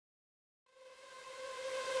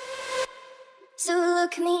So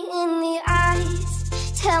look me in the eyes,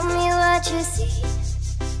 tell me what you see.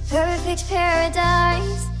 Perfect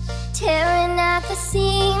paradise, tearing at the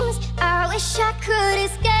seams. I wish I could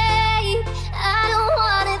escape, I don't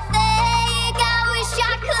wanna think. I wish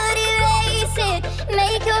I could erase it,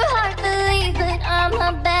 make your heart believe that I'm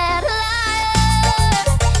a bad liar.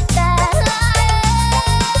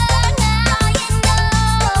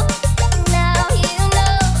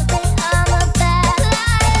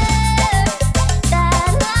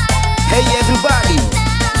 Hey everybody,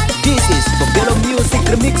 this is Terbaru Music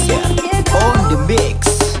Remixer on the mix.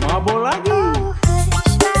 Mabok lagi.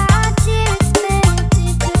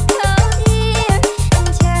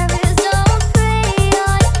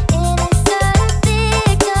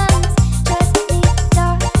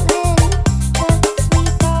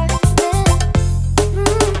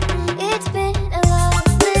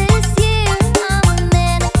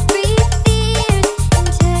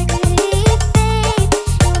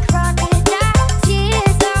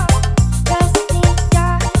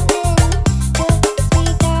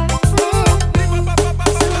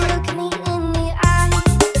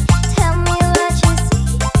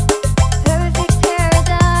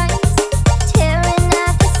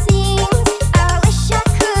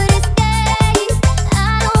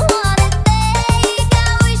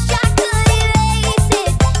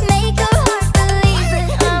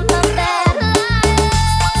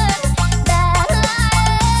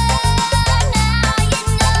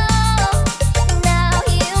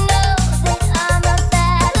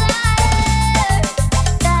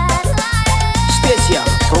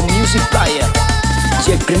 From music player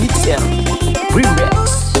Jeck Remixer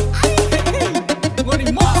Remix.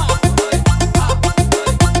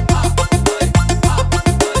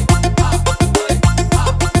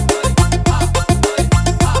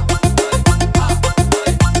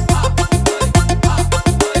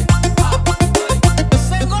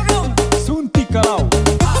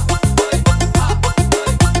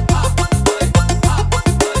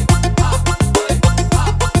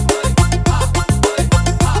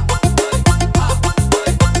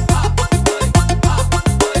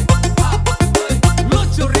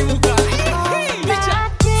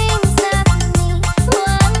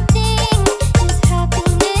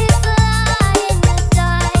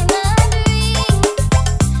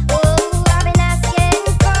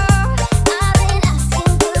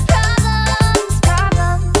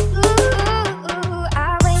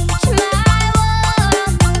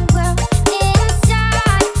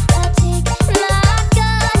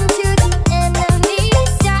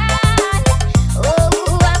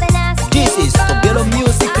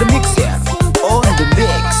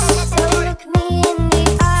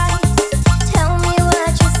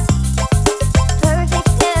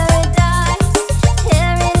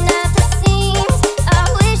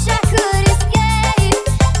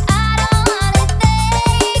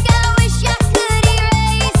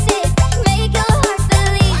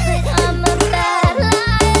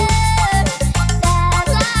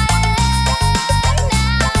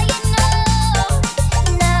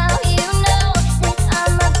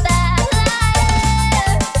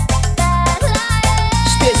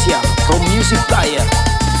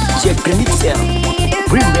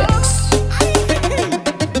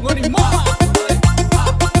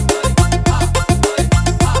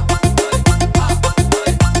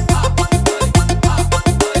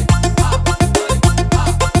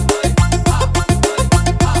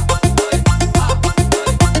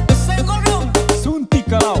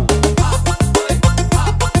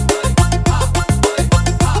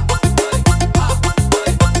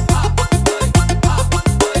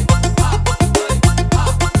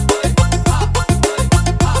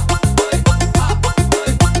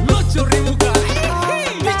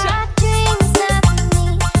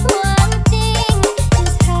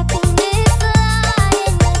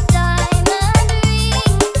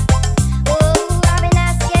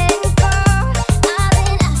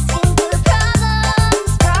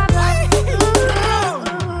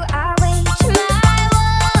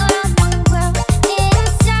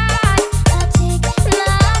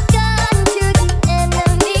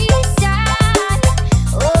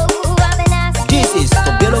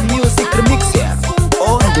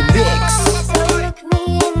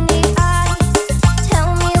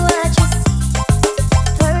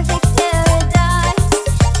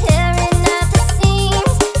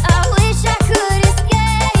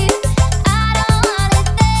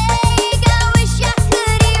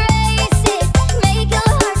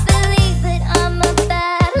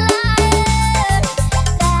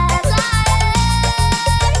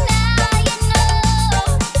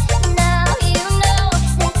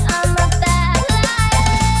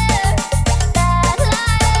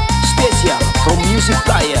 music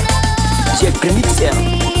player Jeck Remixer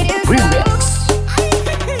Remix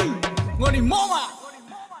Ngoni mama